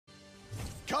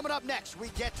Coming up next, we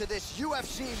get to this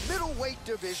UFC middleweight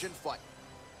division fight.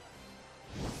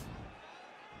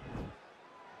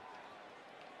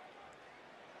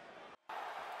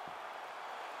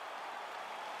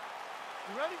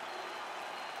 You ready?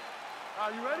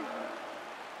 Are you ready?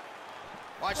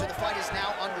 All right, so the fight is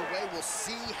now underway. We'll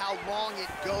see how long it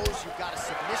goes. You've got a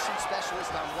submission specialist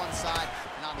on one side,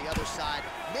 and on the other side,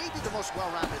 maybe the most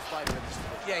well-rounded fighter in this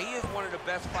division. Yeah, he is one of the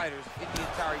best fighters in the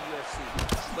entire UFC.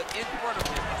 But in front of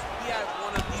him, he has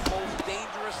one of the most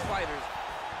dangerous fighters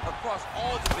across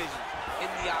all divisions in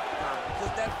the octagon.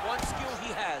 Because that one skill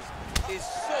he has is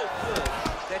so good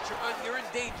that you're in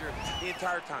danger the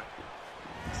entire time.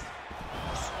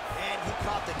 And he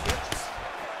caught the kicks.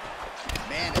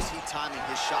 Man, is he timing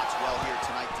his shots well here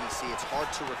tonight, DC. It's hard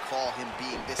to recall him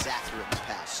being this accurate in the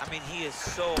past. I mean, he is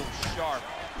so sharp.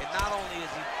 And not only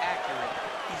is he accurate,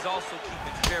 he's also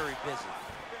keeping very busy.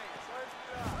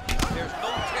 There's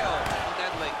no tell on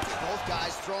that leg kick. Both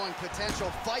guys throwing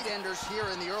potential fight enders here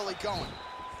in the early going.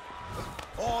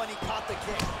 Oh, and he caught the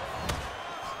kick.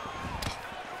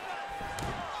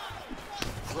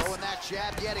 Throwing that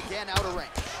jab yet again out of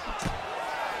range.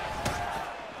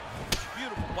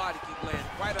 Beautiful body kick lands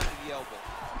right under the elbow.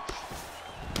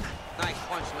 Nice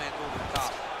punch lands over the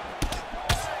top.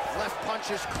 Left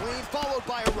punch is clean, followed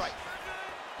by a right.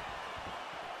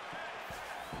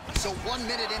 So 1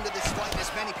 minute into this fight,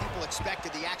 as many people expected,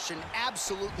 the action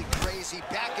absolutely crazy,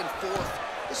 back and forth.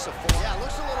 This is a full. Yeah,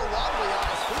 looks a little wobbly on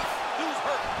his feet. Dude's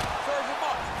hurt. Serve him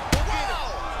up.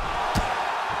 Wow!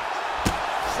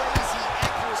 Crazy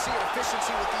accuracy and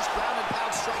efficiency with these ground and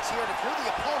pound strikes here. And if you're the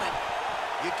opponent,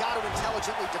 you got to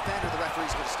intelligently defend, or the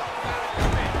referee's going to stop. You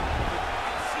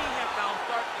can see him now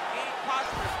starting to gain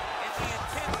posture, and the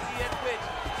intensity at which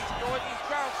he's throwing these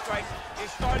ground strikes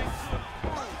is starting to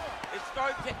improve. It's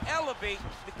starting to elevate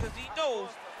because he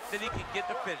knows that he can get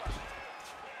the finish.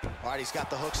 All right, he's got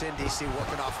the hooks in, DC,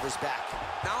 working off of his back.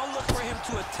 Now look for him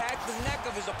to attack the neck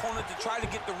of his opponent to try to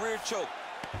get the rear choke.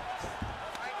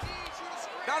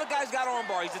 Now the guy's got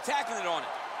armbar. He's attacking it on it.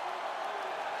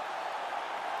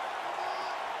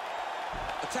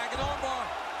 Attacking armbar.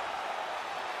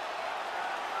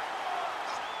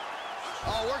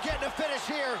 Oh, we're getting a finish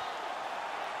here.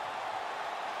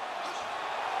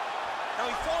 Now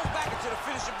he falls back into the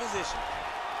finishing position.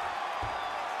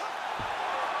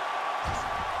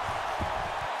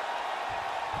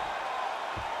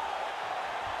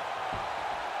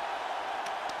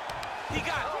 He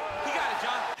got it,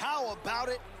 John. How about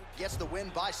it? Gets the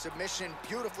win by submission.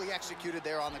 Beautifully executed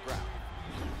there on the ground.